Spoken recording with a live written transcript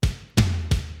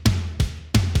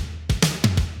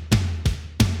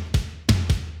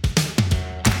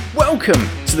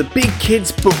Welcome to the Big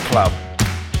Kids Book Club.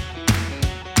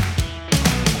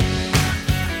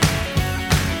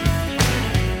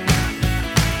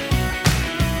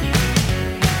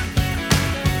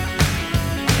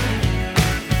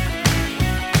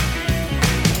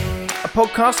 A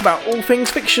podcast about all things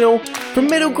fictional from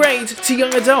middle grade to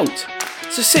young adult.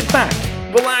 So sit back,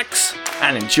 relax,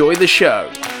 and enjoy the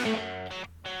show.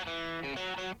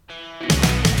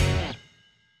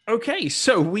 Okay,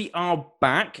 so we are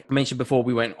back. I mentioned before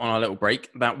we went on our little break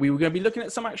that we were going to be looking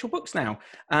at some actual books now.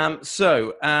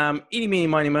 Eeny, meeny,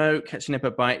 miny, mo, catch a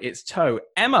nipper bite, it's toe.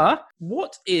 Emma,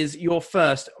 what is your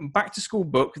first back-to-school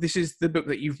book? This is the book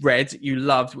that you've read, you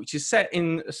loved, which is set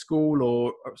in a school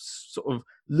or sort of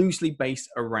loosely based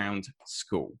around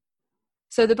school.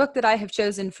 So the book that I have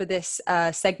chosen for this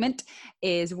segment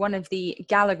is one of the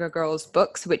Gallagher Girls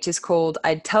books, which is called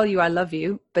I'd Tell You I Love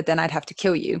You, But Then I'd Have to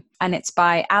Kill You. And it's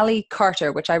by Ali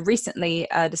Carter, which I recently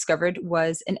discovered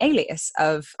was an alias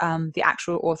of the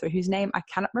actual author, whose name I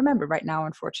cannot remember right now,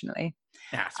 unfortunately.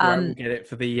 Yeah, that's right.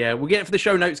 We'll get it for the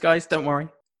show notes, guys. Don't worry.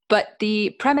 But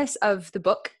the premise of the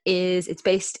book is it's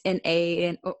based in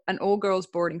an all-girls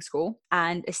boarding school.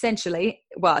 And essentially,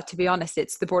 well, to be honest,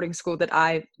 it's the boarding school that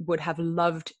I would have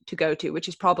loved to go to, which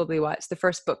is probably why it's the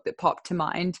first book that popped to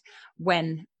mind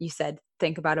when you said,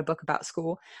 think about a book about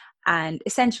school. And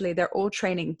essentially, they're all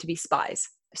training to be spies.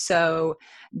 So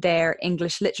their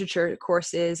English literature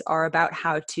courses are about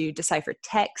how to decipher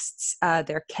texts.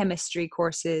 Their chemistry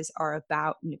courses are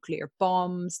about nuclear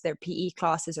bombs. Their PE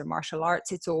classes are martial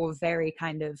arts. It's all very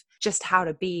kind of just how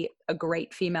to be a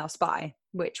great female spy,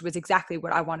 which was exactly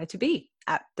what I wanted to be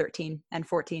at 13 and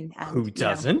 14. And, who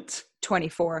doesn't?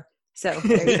 24. So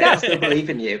there you go. I still believe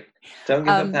in you. Don't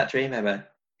give up that dream, Emma.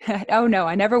 Oh no,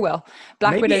 I never will.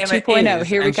 Black Widow 2.0,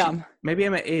 here we come. Maybe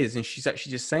Emma is, and she's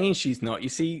actually just saying she's not. You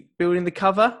see, building the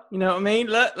cover, you know what I mean?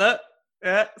 Look.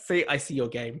 See, I see your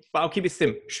game. But I'll keep it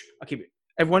sim. Shh, I'll keep it.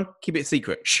 Everyone, keep it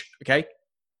secret. Shh, okay?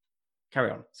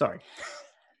 Carry on. Sorry.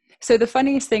 So the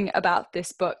funniest thing about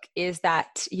this book is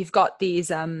that you've got these,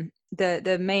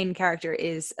 the main character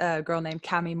is a girl named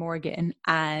Cami Morgan,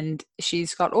 and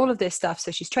she's got all of this stuff.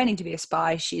 So she's training to be a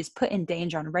spy. She's put in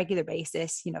danger on a regular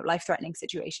basis, life-threatening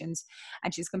situations,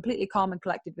 and she's completely calm and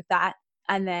collected with that.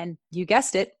 And then, you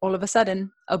guessed it, all of a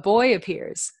sudden, a boy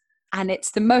appears, and it's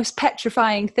the most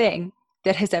petrifying thing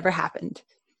that has ever happened.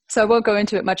 So I won't go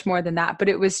into it much more than that, but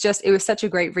it was such a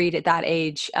great read at that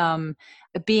age.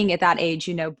 Being at that age,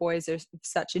 boys are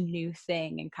such a new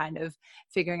thing, and kind of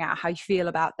figuring out how you feel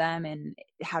about them and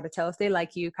how to tell if they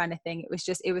like you kind of thing.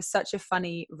 It was such a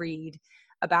funny read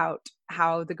about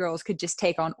how the girls could just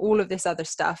take on all of this other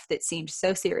stuff that seemed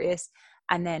so serious.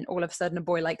 And then all of a sudden a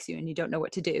boy likes you and you don't know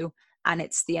what to do. And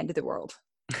it's the end of the world.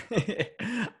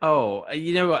 Oh,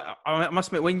 you know what? I must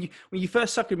admit, when you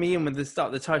first suckered me in with the start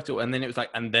of the title, and then it was like,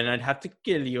 and then I'd have to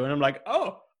kill you, and I'm like,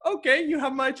 oh, okay, you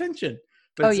have my attention.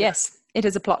 But, yes, it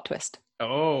is a plot twist.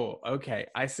 Oh, okay,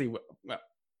 I see. Well,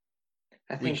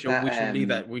 we should leave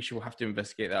that. We shall have to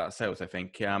investigate that ourselves, I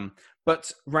think.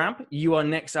 But Rab, you are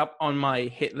next up on my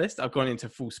hit list. I've gone into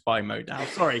full spy mode now.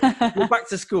 Sorry, you're back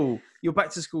to school. Your back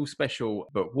to school special.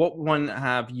 But what one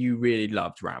have you really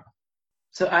loved, Rab?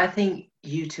 So I think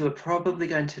you two are probably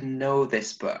going to know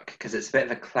this book because it's a bit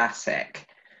of a classic.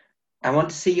 I want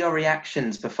to see your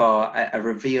reactions before I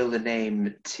reveal the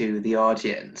name to the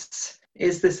audience.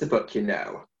 Is this a book you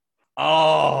know?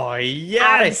 Oh,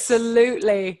 yes!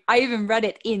 Absolutely. I even read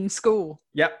it in school.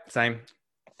 Yep, same.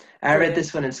 I read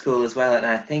this one in school as well, and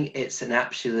I think it's an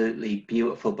absolutely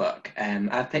beautiful book.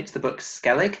 I've picked the book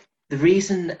Skellig. The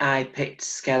reason I picked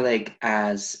Skellig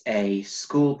as a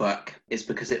school book is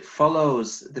because it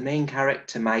follows the main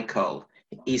character, Michael.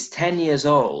 He's 10 years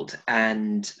old,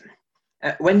 and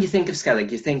when you think of Skellig,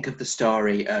 you think of the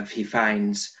story of he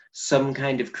finds some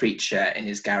kind of creature in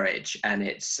his garage, and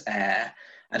it's, I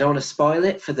don't want to spoil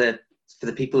it for the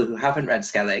people who haven't read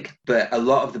Skellig, but a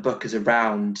lot of the book is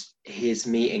around his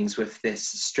meetings with this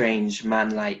strange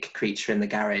man-like creature in the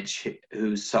garage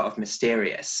who's sort of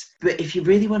mysterious. But if you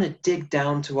really want to dig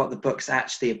down to what the book's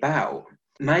actually about,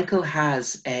 Michael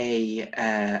has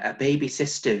a baby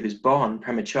sister who's born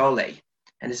prematurely,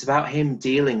 and it's about him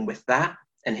dealing with that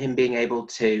and him being able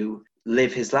to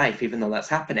live his life even though that's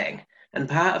happening. And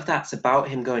part of that's about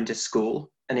him going to school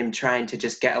and him trying to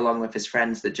just get along with his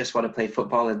friends that just want to play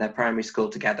football in their primary school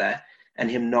together,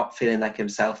 and him not feeling like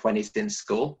himself when he's in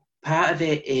school. Part of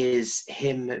it is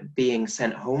him being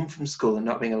sent home from school and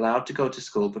not being allowed to go to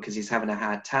school because he's having a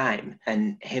hard time,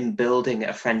 and him building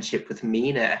a friendship with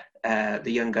Mina,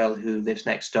 the young girl who lives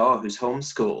next door, who's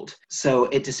homeschooled. So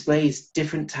it displays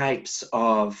different types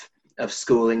of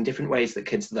schooling, different ways that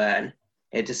kids learn.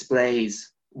 It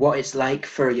displays what it's like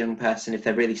for a young person if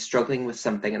they're really struggling with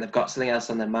something and they've got something else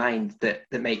on their mind that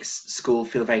makes school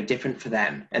feel very different for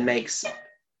them and makes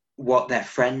what their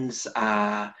friends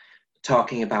are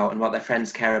talking about and what their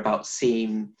friends care about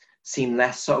seem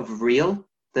less sort of real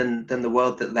than the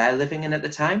world that they're living in at the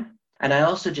time. And I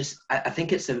also I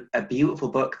think it's a beautiful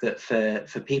book that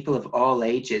for people of all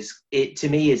ages, it to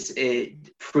me is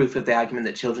proof of the argument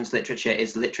that children's literature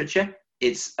is literature.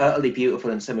 It's utterly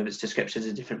beautiful in some of its descriptions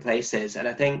in different places. And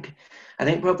I think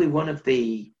probably one of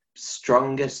the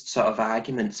strongest sort of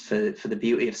arguments for the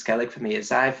beauty of Skellig for me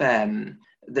is I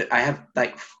have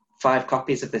like 5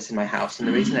 copies of this in my house. And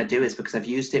the reason I do is because I've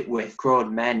used it with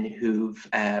grown men who've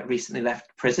recently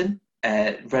left prison,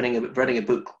 running a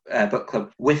book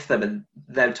club with them, and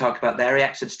they'll talk about their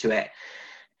reactions to it.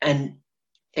 And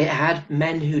it had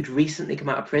men who'd recently come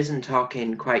out of prison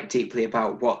talking quite deeply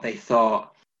about what they thought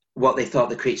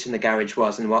the creature in the garage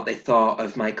was and what they thought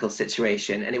of Michael's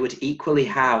situation. And it would equally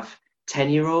have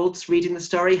 10-year-olds reading the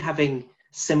story having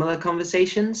similar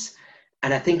conversations.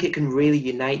 And I think it can really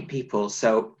unite people.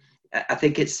 So I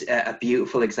think it's a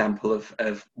beautiful example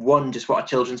of one, just what a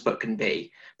children's book can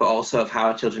be, but also of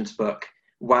how a children's book,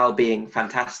 while being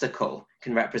fantastical,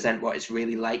 can represent what it's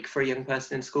really like for a young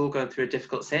person in school going through a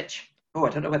difficult sitch. Oh, I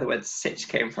don't know where the word sitch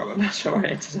came from. I'm not sure where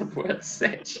I ended up the word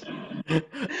sitch.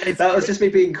 That was just me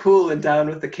being cool and down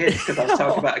with the kids because I was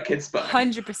talking about a kid's book.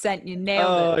 100%, you nailed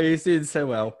it. Oh, you're doing so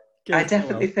well. I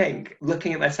definitely think,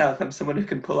 looking at myself, I'm someone who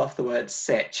can pull off the word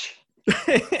sitch.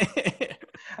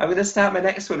 I'm going to start my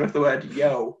next one with the word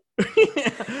yo.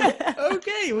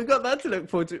 Okay, we've got that to look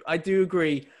forward to. I do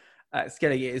agree.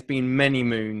 Skellig, it has been many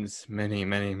moons, many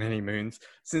moons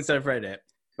since I've read it,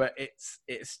 but it's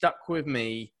stuck with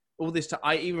me all this time.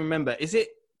 I even remember, is it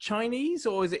Chinese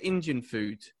or is it Indian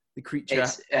food? The creature.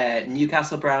 It's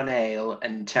Newcastle Brown Ale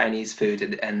and Chinese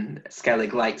food, and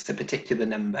Skellig likes a particular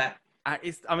number.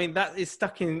 That is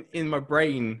stuck in my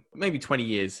brain maybe 20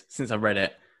 years since I read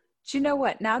it. Do you know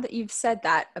what? Now that you've said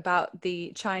that about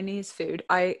the Chinese food,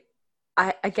 I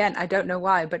don't know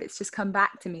why, but it's just come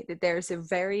back to me that there's a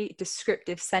very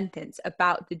descriptive sentence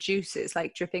about the juices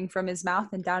like dripping from his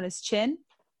mouth and down his chin.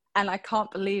 And I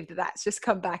can't believe that that's just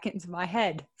come back into my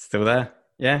head. Still there?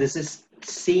 Yeah. There's this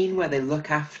scene where they look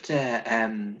after,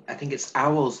 I think it's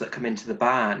owls that come into the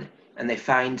barn, and they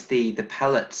find the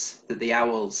pellets that the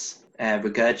owls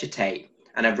regurgitate.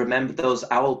 And I remember those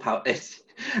owl pellets.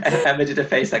 Emma did a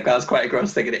face like that was quite a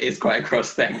gross thing, and it is quite a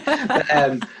gross thing. But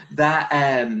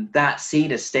that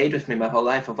scene has stayed with me my whole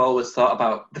life. I've always thought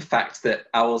about the fact that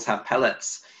owls have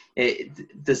pellets.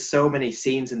 There's so many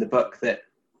scenes in the book that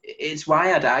it's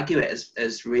why I'd argue it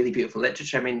as really beautiful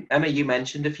literature. I mean, Emma, you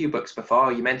mentioned a few books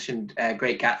before. You mentioned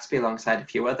Great Gatsby alongside a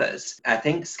few others. I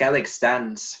think Skellig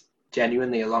stands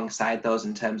genuinely alongside those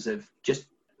in terms of just,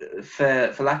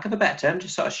 for lack of a better term,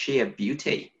 just sort of sheer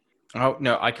beauty. Oh,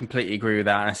 no, I completely agree with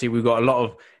that. I see we've got a lot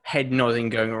of head nodding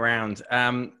going around.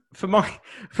 For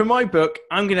my book,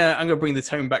 I'm gonna bring the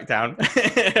tone back down,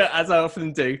 as I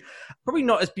often do. Probably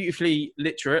not as beautifully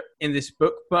literate in this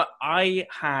book, but I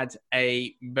had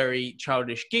a very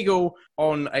childish giggle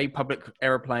on a public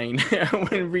aeroplane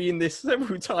when reading this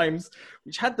several times,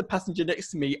 which had the passenger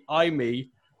next to me eye me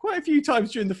quite a few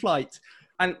times during the flight.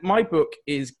 And my book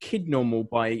is Kid Normal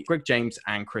by Greg James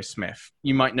and Chris Smith.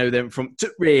 You might know them from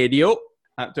Radio.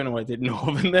 I don't know why I did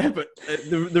Northern there, but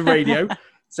the radio.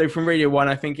 So from Radio 1,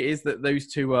 I think it is that those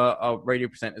two are radio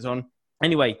presenters on.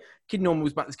 Anyway, Kid Normal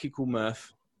is about this kid called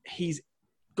Murph. He's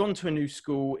gone to a new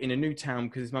school in a new town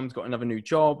because his mum's got another new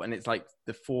job, and it's like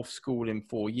the 4th school in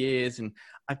 4 years. And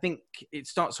I think it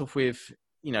starts off with,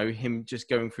 him just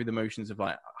going through the motions of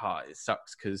like, it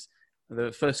sucks because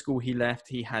the first school he left,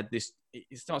 he had this.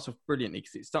 It starts off brilliantly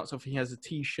because it starts off, he has a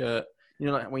T-shirt,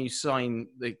 like when you sign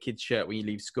the kid's shirt when you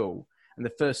leave school. And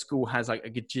the first school has like a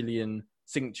gajillion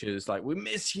signatures, like, we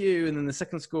miss you. And then the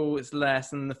second school, it's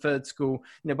less. And the third school,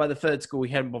 by the third school,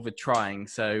 he hadn't bothered trying.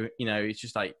 So, it's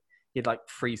just like, he had like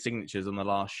 3 signatures on the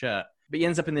last shirt. But he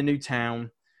ends up in the new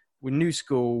town with new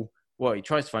school. Well, he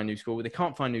tries to find new school, but they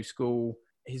can't find new school.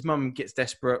 His mum gets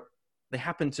desperate. They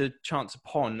happen to chance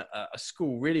upon a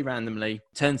school really randomly.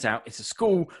 Turns out it's a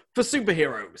school for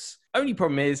superheroes. Only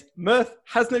problem is Murph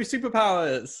has no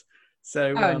superpowers.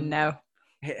 So, no.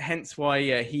 Hence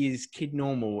why he is Kid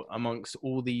Normal amongst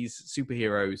all these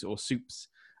superheroes or soups,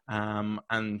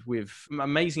 and with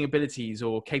amazing abilities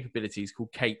or capabilities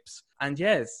called capes. And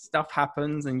stuff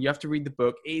happens, and you have to read the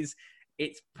book. It's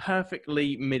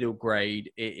perfectly middle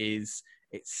grade. It's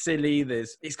silly.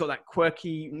 It's got that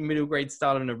quirky middle grade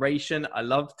style of narration. I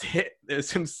loved it. There's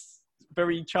some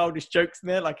very childish jokes in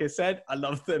there. Like I said, I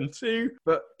love them too.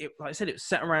 But like I said, it was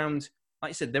set around like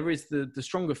I said, there is the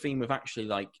stronger theme of actually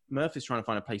like Murph is trying to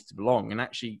find a place to belong, and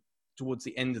actually towards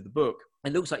the end of the book,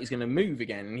 it looks like he's going to move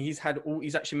again, and he's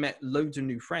actually met loads of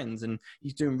new friends, and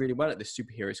he's doing really well at this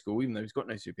superhero school, even though he's got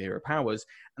no superhero powers.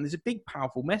 And there's a big,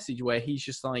 powerful message where he's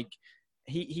just like,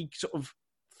 he sort of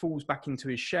falls back into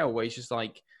his shell, where he's just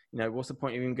like, you know, what's the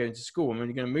point of him going to school? I'm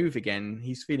only going to move again.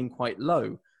 He's feeling quite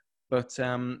low, but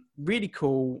really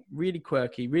cool, really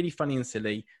quirky, really funny and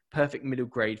silly, perfect middle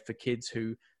grade for kids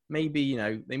who maybe, you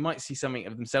know, they might see something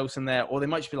of themselves in there, or they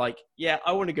might just be like, yeah,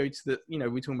 I want to go to the, you know,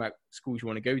 we're talking about schools you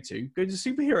want to go to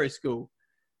superhero school.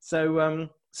 So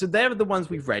they're the ones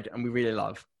we've read and we really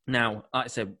love. Now, like I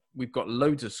said, we've got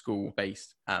loads of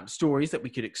school-based stories that we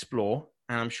could explore,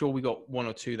 and I'm sure we got one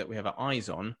or two that we have our eyes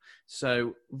on.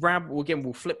 So Rab,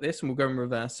 we'll flip this and we'll go in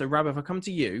reverse. So Rab, if I come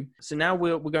to you, so now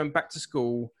we're going back to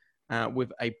school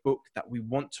with a book that we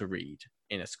want to read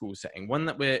in a school setting, one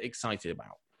that we're excited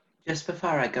about. Just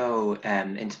before I go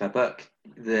into my book,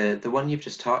 the one you've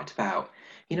just talked about,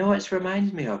 you know what it's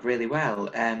reminded me of really well?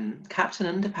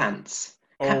 Captain Underpants.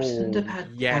 Captain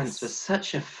Underpants was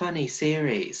such a funny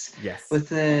series. Yes. With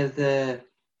the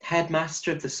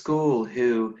headmaster of the school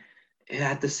who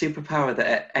had the superpower that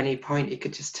at any point he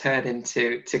could just turn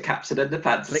into Captain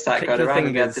Underpants and start going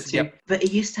around and the two. Yep. But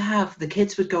it used to have, the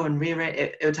kids would go and rearrange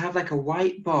it. It would have like a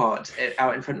whiteboard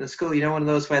out in front of the school, you know, one of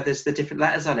those where there's the different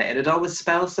letters on it, and it'd always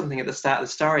spell something at the start of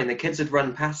the story, and the kids would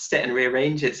run past it and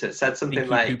rearrange it so it said something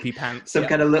Pinky, like some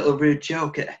kind of little rude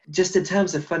joke. Just in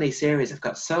terms of funny series, I've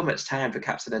got so much time for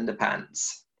Captain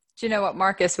Underpants. Do you know what,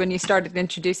 Marcus, when you started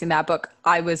introducing that book,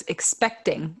 I was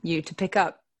expecting you to pick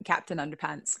up Captain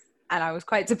Underpants. And I was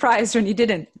quite surprised when you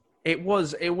didn't. It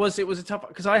was a tough,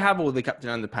 because I have all the Captain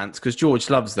Underpants because George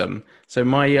loves them. So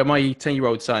my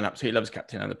 10-year-old son absolutely loves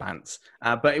Captain Underpants.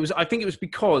 But I think it was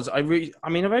because I've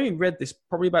only read this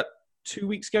probably about 2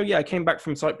 weeks ago. Yeah, I came back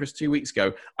from Cyprus 2 weeks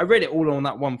ago. I read it all on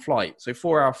that one flight. So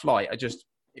 4-hour flight.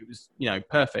 It was, you know,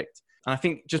 perfect. And I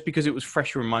think just because it was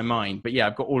fresher in my mind. But yeah,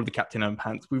 I've got all of the Captain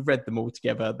Underpants. We've read them all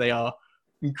together. They are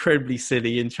incredibly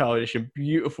silly and childish and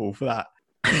beautiful for that.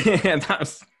 And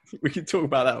we can talk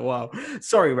about that a while.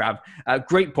 Sorry, Rab.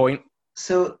 Great point.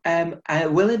 So I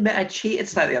will admit I cheated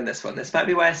slightly on this one. This might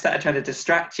be why I started trying to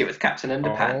distract you with Captain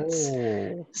Underpants.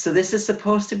 Oh. So this is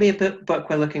supposed to be a book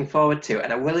we're looking forward to,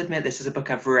 and I will admit this is a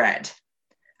book I've read.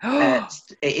 It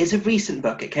is a recent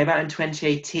book. It came out in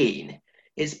 2018.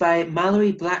 It's by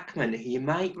Mallory Blackman, who you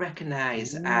might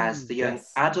recognise as the young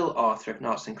adult author of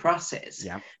Noughts and Crosses.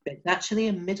 Yeah. But it's actually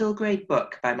a middle grade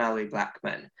book by Mallory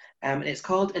Blackman. And it's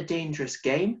called A Dangerous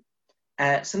Game.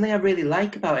 Something I really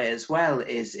like about it as well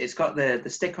is it's got the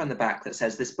sticker on the back that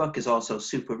says this book is also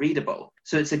super readable.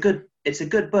 So it's a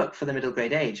good book for the middle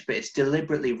grade age, but it's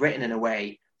deliberately written in a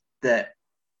way that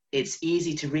it's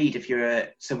easy to read if you're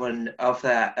someone of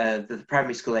the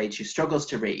primary school age who struggles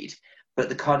to read, but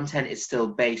the content is still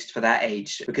based for that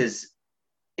age. Because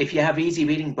if you have easy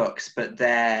reading books, but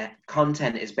their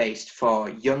content is based for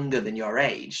younger than your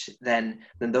age, then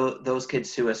those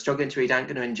kids who are struggling to read aren't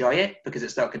going to enjoy it, because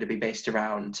it's not going to be based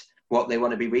around what they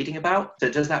want to be reading about. So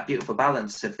it does that beautiful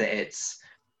balance of that it's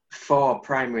for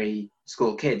primary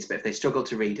school kids, but if they struggle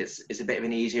to read, it's a bit of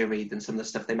an easier read than some of the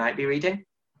stuff they might be reading.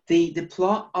 The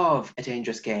plot of A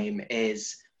Dangerous Game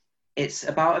is, it's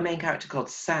about a main character called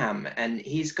Sam, and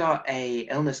he's got a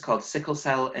illness called sickle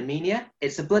cell anemia.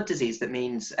 It's a blood disease that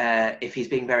means if he's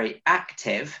being very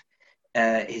active,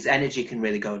 his energy can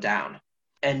really go down.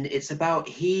 And it's about,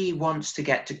 he wants to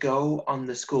get to go on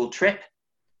the school trip,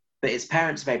 but his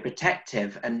parents are very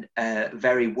protective and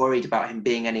very worried about him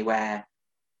being anywhere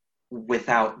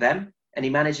without them. And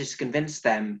he manages to convince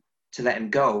them to let him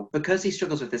go. Because he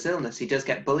struggles with this illness, he does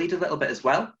get bullied a little bit as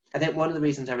well. I think one of the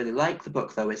reasons I really like the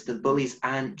book, though, is the bullies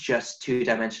aren't just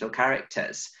two-dimensional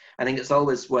characters. I think it's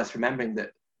always worth remembering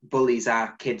that bullies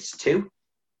are kids too,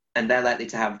 and they're likely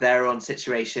to have their own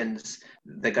situations.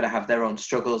 They're going to have their own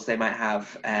struggles. They might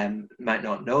have, might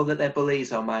not know that they're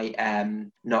bullies, or might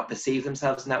not perceive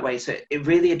themselves in that way. So it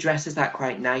really addresses that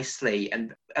quite nicely.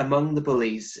 And among the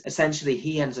bullies, essentially,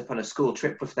 he ends up on a school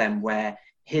trip with them where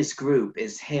his group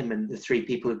is him and the 3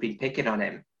 people who've been picking on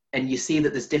him. And you see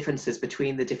that there's differences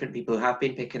between the different people who have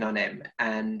been picking on him,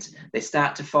 and they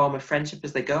start to form a friendship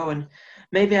as they go. And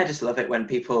maybe I just love it when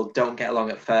people don't get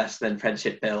along at first, then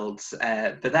friendship builds.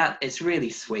 But that, it's really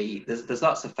sweet. There's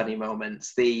lots of funny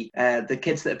moments. The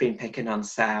kids that have been picking on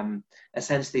Sam,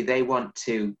 essentially they want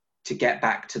to get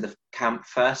back to the camp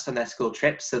first on their school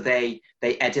trip. So they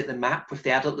edit the map with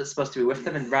the adult that's supposed to be with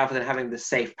them, and rather than having the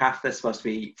safe path they're supposed to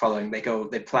be following,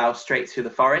 they plow straight through the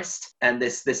forest. And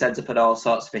this ends up in all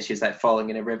sorts of issues, like falling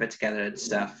in a river together and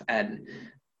stuff. And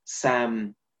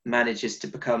Sam manages to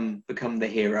become the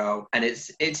hero, and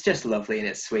it's just lovely and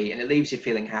it's sweet and it leaves you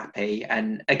feeling happy.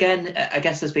 And again, I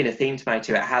guess there's been a theme tonight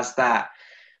to it. It has that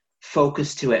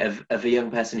focus to it of a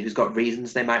young person who's got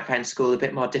reasons they might find school a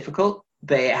bit more difficult,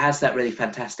 but it has that really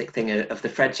fantastic thing of the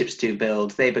friendships do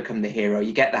build, they become the hero,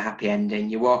 you get the happy ending,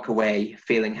 you walk away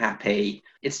feeling happy.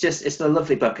 It's a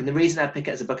lovely book, and the reason I pick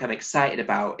it as a book I'm excited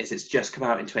about is it's just come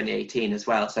out in 2018 as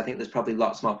well, so I think there's probably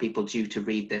lots more people due to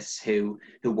read this who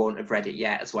won't have read it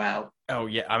yet as well. Oh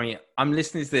yeah, I mean, I'm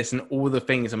listening to this and all the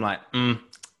things I'm like,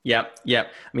 yep. I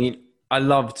mean, I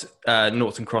loved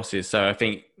Noughts and Crosses, so I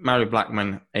think Mary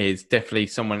Blackman is definitely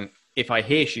someone, if I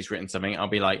hear she's written something, I'll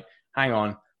be like, hang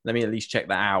on, let me at least check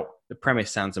that out. The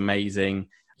premise sounds amazing.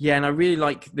 Yeah, and I really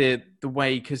like the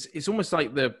way, because it's almost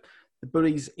like the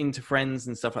bullies into friends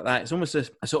and stuff like that. It's almost a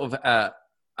sort of a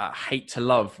hate to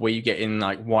love where you get in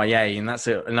like YA, and that's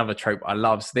another trope I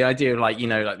love. So the idea of like, you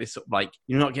know, like this sort of like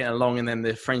you're not getting along and then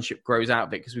the friendship grows out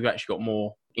of it because we've actually got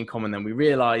more in common than we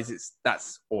realize.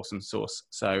 That's awesome sauce.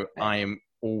 So I am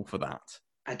all for that.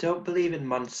 I don't believe in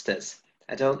monsters.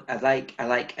 I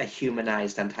like a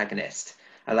humanized antagonist.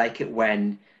 I like it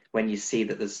when you see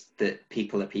that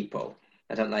people are people.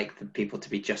 I don't like the people to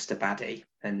be just a baddie,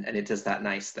 and it does that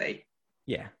nicely.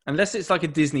 Yeah, unless it's like a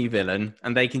Disney villain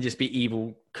and they can just be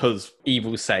evil because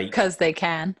evil's sake. Because they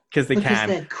can. Because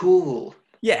they're cool.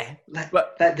 Yeah. Like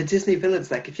the Disney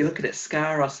villains, like if you look at it,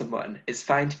 Scar or someone, it's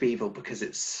fine to be evil because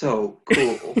it's so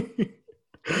cool.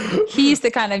 He's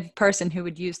the kind of person who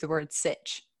would use the word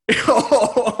sitch.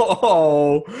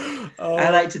 Oh. I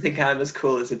like to think I'm as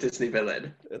cool as a Disney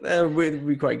villain. That would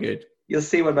be quite good. You'll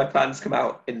see when my plans come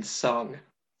out in song.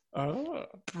 Oh.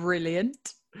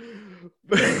 Brilliant.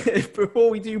 Before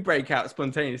we do break out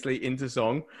spontaneously into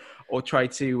song or try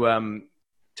to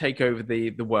take over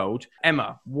the world,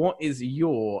 Emma, what is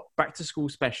your back to school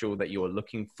special that you're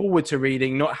looking forward to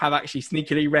reading, not have actually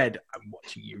sneakily read? I'm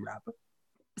watching you rap.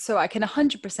 So I can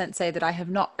 100% say that I have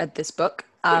not read this book,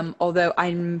 although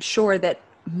I'm sure that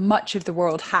much of the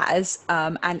world has,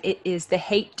 and it is The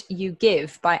Hate You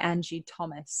Give by Angie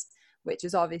Thomas, which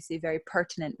is obviously very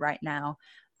pertinent right now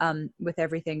with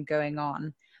everything going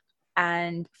on.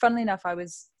 And funnily enough, I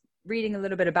was reading a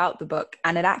little bit about the book,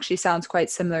 and it actually sounds quite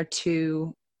similar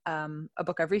to a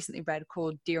book I've recently read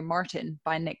called Dear Martin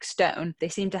by Nick Stone. They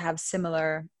seem to have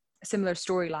similar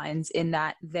storylines in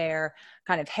that their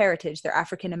kind of heritage, their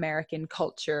African American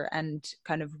culture and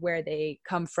kind of where they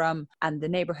come from and the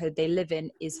neighborhood they live in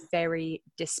is very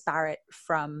disparate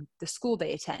from the school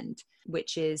they attend,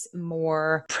 which is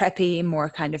more preppy, more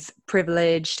kind of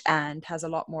privileged, and has a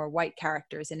lot more white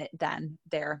characters in it than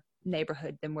their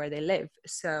neighborhood, than where they live.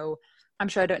 So I'm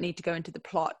sure I don't need to go into the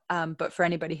plot, but for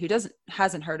anybody who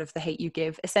hasn't heard of The Hate You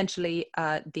Give, essentially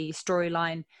the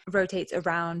storyline rotates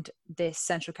around this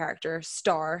central character,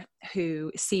 Star,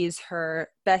 who sees her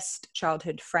best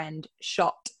childhood friend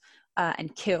shot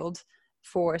and killed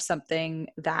for something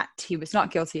that he was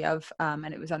not guilty of,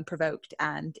 and it was unprovoked.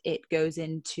 And it goes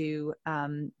into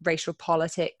racial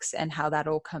politics and how that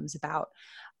all comes about.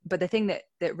 But the thing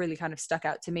that really kind of stuck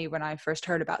out to me when I first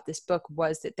heard about this book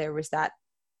was that there was that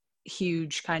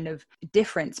huge kind of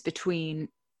difference between,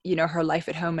 you know, her life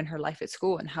at home and her life at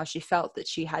school, and how she felt that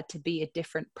she had to be a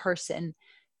different person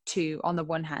to, on the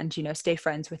one hand, you know, stay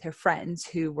friends with her friends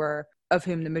of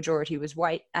whom the majority was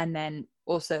white, and then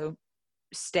also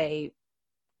stay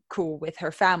cool with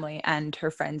her family and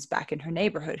her friends back in her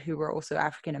neighborhood who were also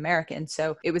African American.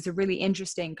 So it was a really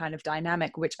interesting kind of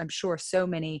dynamic, which I'm sure so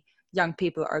many young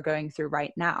people are going through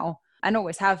right now, and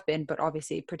always have been, but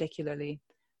obviously particularly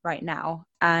right now.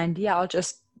 And yeah, I'll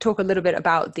just talk a little bit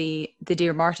about the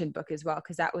Dear Martin book as well,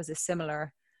 because that was a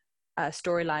similar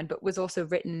storyline, but was also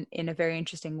written in a very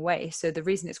interesting way. So the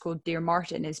reason it's called Dear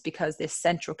Martin is because this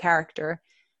central character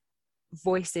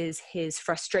voices his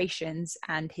frustrations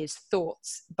and his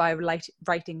thoughts by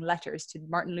writing letters to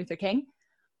Martin Luther King.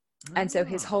 And so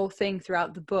his whole thing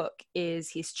throughout the book is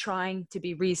he's trying to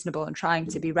be reasonable and trying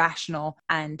to be rational.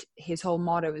 And his whole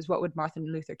motto is, what would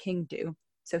Martin Luther King do?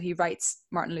 So he writes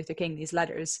Martin Luther King these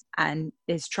letters and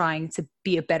is trying to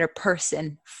be a better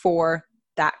person for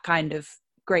that kind of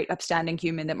great upstanding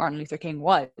human that Martin Luther King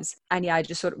was. And yeah, I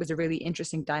just thought it was a really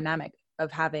interesting dynamic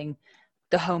of having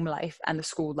the home life and the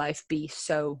school life be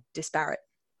so disparate.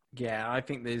 Yeah, I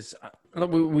think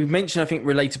we've mentioned, I think,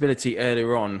 relatability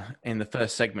earlier on in the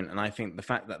first segment. And I think the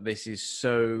fact that this is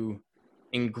so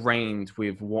ingrained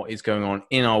with what is going on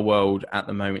in our world at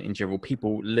the moment in general,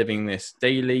 people living this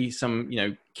daily, some, you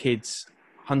know, kids,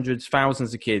 hundreds,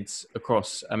 thousands of kids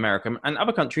across America and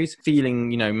other countries feeling,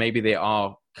 you know, maybe they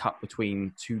are cut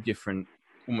between two different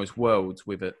almost worlds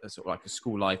with a sort of like a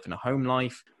school life and a home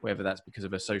life, whether that's because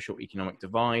of a social economic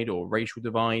divide or racial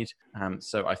divide.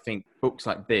 So I think books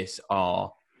like this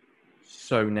are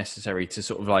so necessary to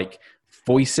sort of like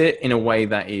voice it in a way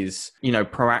that is, you know,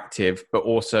 proactive, but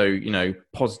also, you know,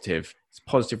 positive. It's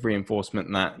positive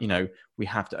reinforcement that, you know, we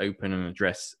have to open and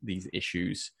address these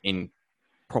issues in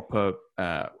proper,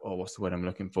 or what's the word I'm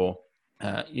looking for?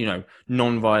 You know,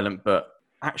 non-violent, but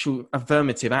actual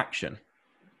affirmative action.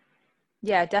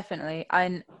 Yeah, definitely.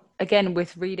 And again,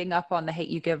 with reading up on The Hate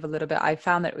You Give a little bit, I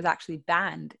found that it was actually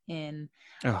banned in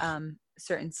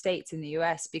certain states in the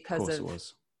US because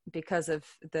of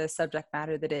the subject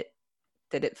matter that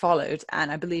it followed,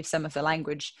 and I believe some of the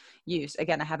language used.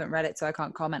 Again, I haven't read it, so I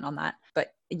can't comment on that.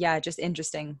 But yeah, just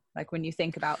interesting, like when you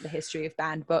think about the history of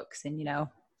banned books and, you know,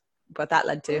 what that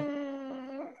led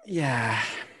to. Yeah.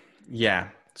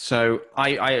 So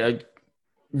I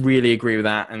really agree with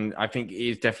that, and I think it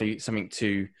is definitely something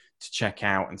to check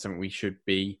out and something we should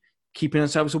be keeping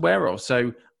ourselves aware of.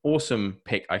 So awesome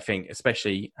pick, I think,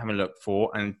 especially having a look for,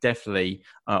 and definitely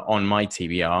on my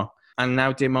TBR, and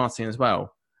now Dear Martin as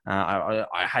well. I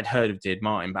had heard of Dear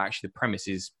Martin, but actually the premise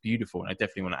is beautiful, and I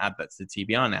definitely want to add that to the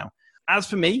TBR now. As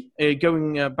for me,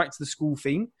 going back to the school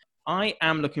theme, I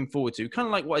am looking forward to, kind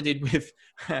of like what I did with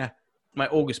my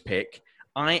August pick,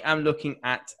 I am looking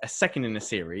at a second in a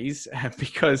series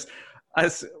because,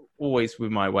 as always with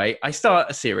my way, I start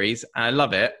a series and I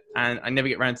love it and I never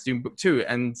get around to doing book 2.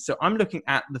 And so I'm looking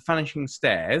at The Vanishing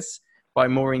Stairs by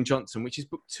Maureen Johnson, which is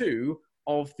book 2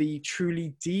 of the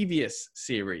Truly Devious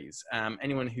series.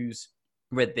 Anyone who's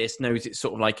read this knows it's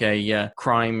sort of like a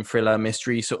crime thriller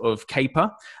mystery sort of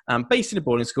caper, based in a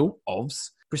boarding school, OVS.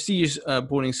 Prestigious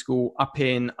boarding school up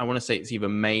in, I want to say it's either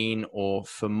Maine or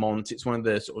Vermont. It's one of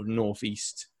the sort of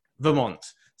northeast Vermont.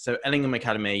 So Ellingham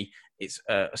Academy, it's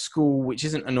a school which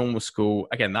isn't a normal school.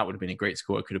 Again, that would have been a great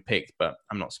school I could have picked, but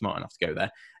I'm not smart enough to go there.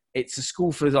 It's a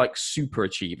school for like super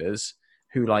achievers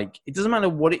who, like, it doesn't matter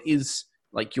what it is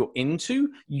like you're into,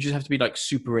 you just have to be like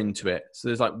super into it. So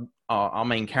there's like our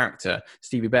main character,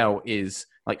 Stevie Bell, is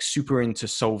like super into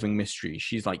solving mysteries.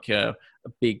 She's like a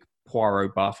big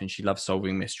Poirot buff and she loves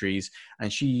solving mysteries,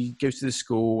 and she goes to the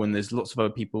school and there's lots of other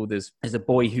people. There's a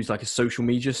boy who's like a social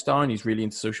media star and he's really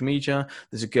into social media.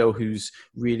 There's a girl who's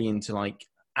really into like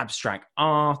abstract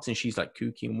art and she's like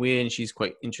kooky and weird and she's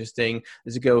quite interesting.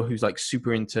 There's a girl who's like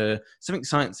super into something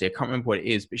sciencey. I can't remember what it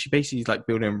is, but she basically is like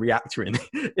building a reactor in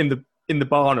the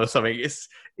barn or something. It's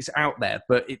out there,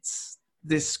 but it's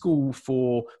this school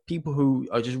for people who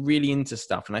are just really into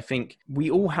stuff. And I think we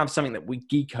all have something that we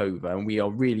geek over and we are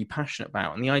really passionate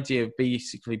about. And the idea of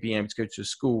basically being able to go to a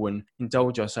school and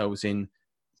indulge ourselves in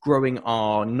growing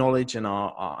our knowledge and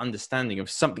our understanding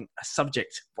of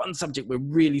one subject we're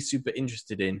really super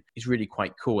interested in is really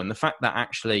quite cool. And the fact that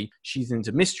actually she's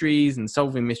into mysteries and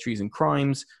solving mysteries and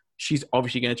crimes, she's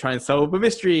obviously going to try and solve a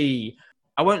mystery.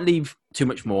 I won't leave too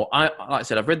much more. Like I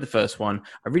said, I've read the first one.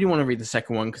 I really want to read the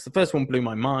second one because the first one blew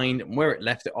my mind, and where it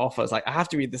left it off, I was like, I have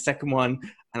to read the second one.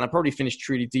 And I probably finished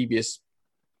Truly Devious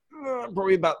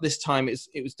probably about this time.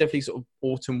 It was definitely sort of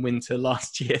autumn, winter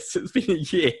last year. So it's been a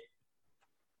year.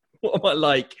 What am I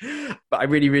like? But I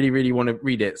really, really, really want to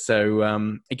read it.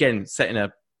 So again, set in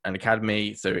an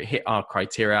academy, so it hit our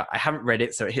criteria. I haven't read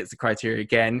it, so it hits the criteria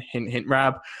again. Hint, hint,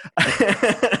 Rab.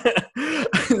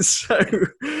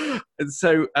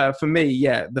 So for me,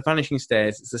 yeah, The Vanishing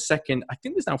Stairs is the second. I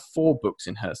think there's now 4 books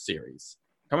in her series.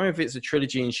 I can't remember if it's a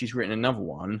trilogy and she's written another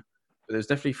one, but there's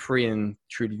definitely 3 in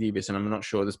Truly Devious, and I'm not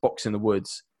sure. There's Box in the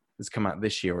Woods that's come out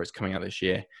this year, or it's coming out this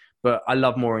year. But I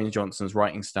love Maureen Johnson's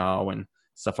writing style and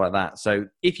stuff like that. So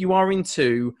if you are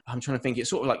into, I'm trying to think, it's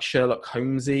sort of like Sherlock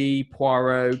Holmesy,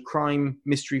 Poirot, crime,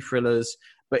 mystery thrillers,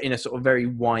 but in a sort of very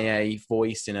YA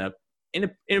voice in a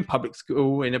public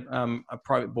school, in a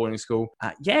private boarding school.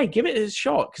 Yeah, give it a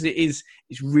shot because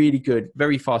it's really good,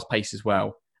 very fast paced as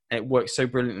well. And it works so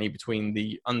brilliantly between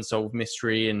the unsolved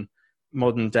mystery and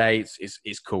modern day.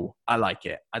 It's cool. I like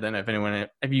it. I don't know if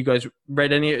have you guys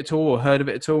read any of it at all or heard of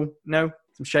it at all? No?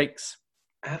 Some shakes?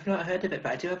 I've not heard of it,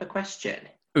 but I do have a question.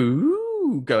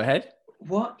 Ooh, go ahead.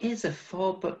 What is a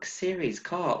 4-book series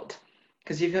called?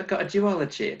 Because you've got a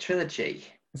duology, a trilogy.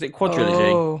 Is it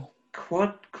quadrilogy? Oh.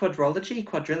 Quadrology?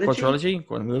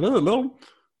 Quadrilogy?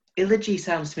 Ilogy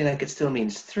sounds to me like it still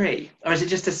means 3. Or is it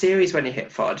just a series when you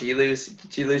hit 4? Do you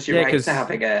lose your right to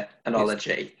having an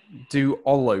ology?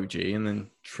 Duology and then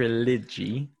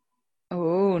trilogy.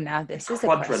 Oh, now this is a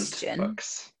question.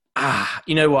 Books.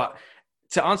 You know what?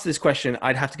 To answer this question,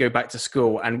 I'd have to go back to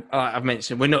school, and I've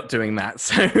mentioned we're not doing that.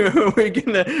 So we're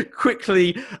going to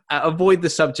quickly avoid the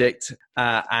subject.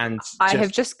 And I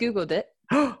have just Googled it.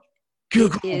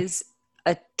 Google. It is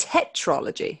a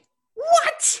tetralogy.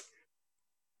 What?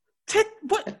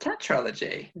 What? A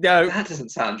tetralogy? No. That doesn't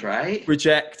sound right.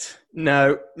 Reject.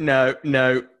 No.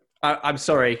 I'm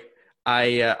sorry.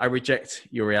 I reject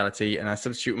your reality and I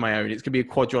substitute my own. It's going to be a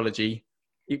quadrilogy.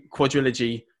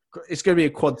 Quadrilogy. It's going to be a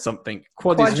quad something.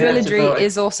 Quadrilogy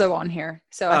is also on here.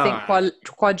 So I think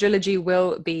quadrilogy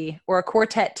will be, or a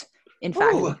quartet, in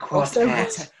fact. Oh, a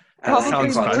quartet.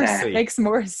 Probably makes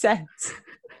more sense.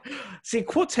 See,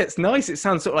 quartet's nice. It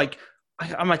sounds sort of like,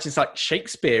 I imagine it's like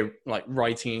Shakespeare, like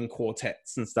writing in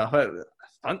quartets and stuff.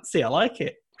 Fancy, I like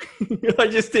it. I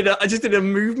just did a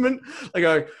movement. Like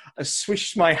I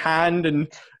swished my hand, and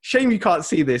shame you can't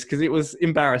see this because it was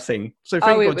embarrassing. So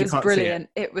thank God you can't brilliant.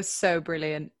 see it. It was so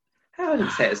brilliant. I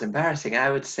wouldn't say it was embarrassing. I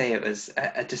would say it was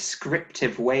a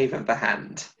descriptive wave of the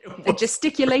hand. A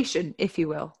gesticulation, if you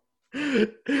will.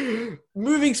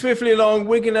 Moving swiftly along,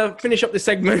 we're going to finish up the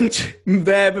segment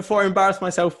there before I embarrass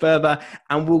myself further,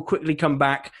 and we'll quickly come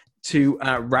back to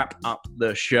wrap up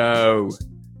the show.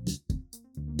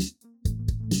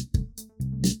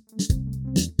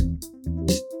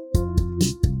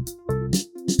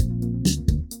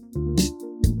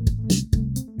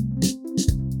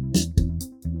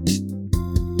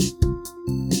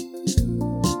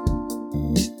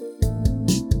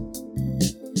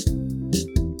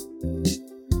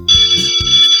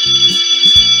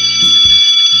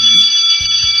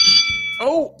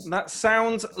 Oh, that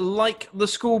sounds like the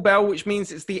school bell, which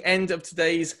means it's the end of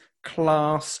today's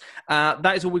class.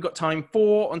 That is all we've got time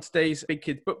for on today's Big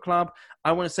Kids Book Club.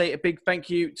 I want to say a big thank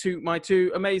you to my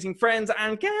two amazing friends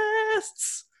and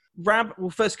guests. Rab, we'll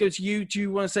first go to you. Do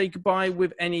you want to say goodbye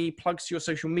with any plugs to your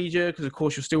social media? Because, of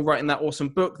course, you're still writing that awesome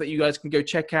book that you guys can go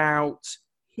check out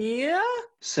here.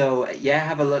 So, yeah,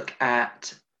 have a look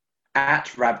at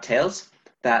Rabtails.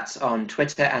 That's on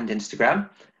Twitter and Instagram.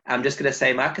 I'm just going to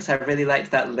say, Marcus, I really liked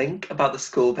that link about the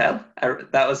school bell.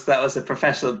 That was a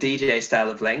professional DJ style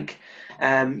of link.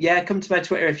 Yeah, come to my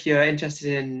Twitter if you're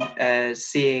interested in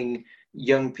seeing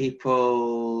young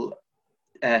people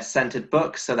centered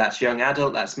books. So that's young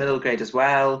adult, that's middle grade as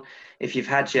well. If you've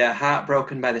had your heart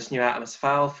broken by this new Artemis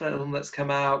Fowl film that's come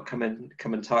out, come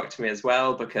and talk to me as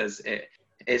well, because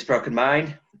it's broken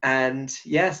mine. And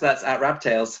yes, that's at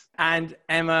Rabtails. And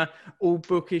Emma, all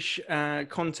bookish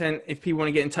content. If people want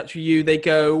to get in touch with you, they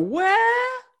go where?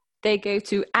 They go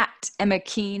to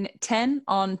 @EmmaKeen10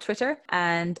 on Twitter,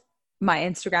 and my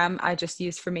Instagram I just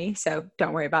use for me, so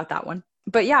don't worry about that one.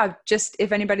 But yeah, just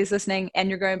if anybody's listening and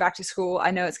you're going back to school,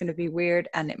 I know it's going to be weird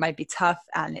and it might be tough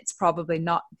and it's probably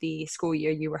not the school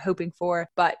year you were hoping for,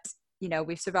 but you know,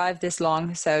 we've survived this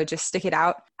long, so just stick it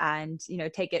out and, you know,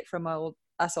 take it from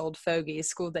us old fogies.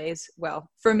 School days, well,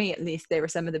 for me at least, they were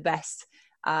some of the best,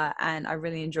 and I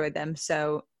really enjoyed them.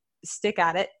 So stick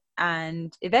at it,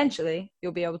 and eventually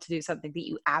you'll be able to do something that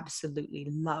you absolutely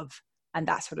love, and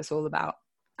that's what it's all about.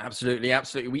 Absolutely.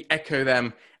 We echo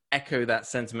that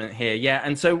sentiment here. Yeah,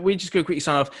 and so we just go quickly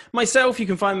sign off. Myself, you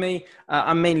can find me,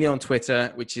 I'm mainly on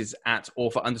Twitter, which is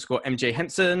 @author_MJ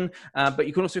Henson, but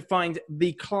you can also find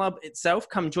the club itself.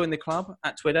 Come join the club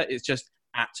at Twitter. It's just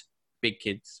 @Big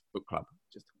Kids Book Club.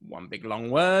 Just one big long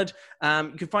word.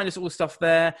 You can find us all stuff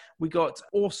there. We got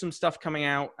awesome stuff coming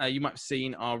out. You might have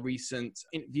seen our recent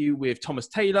interview with Thomas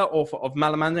Taylor, author of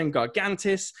Malamander and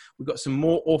Gargantis. We've got some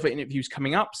more author interviews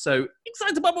coming up, so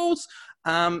excited bubbles.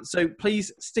 So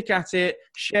please stick at it,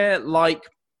 share, like,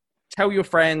 tell your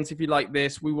friends if you like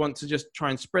this. We want to just try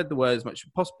and spread the word as much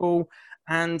as possible.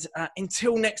 And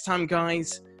until next time,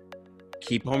 guys,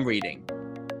 keep on reading.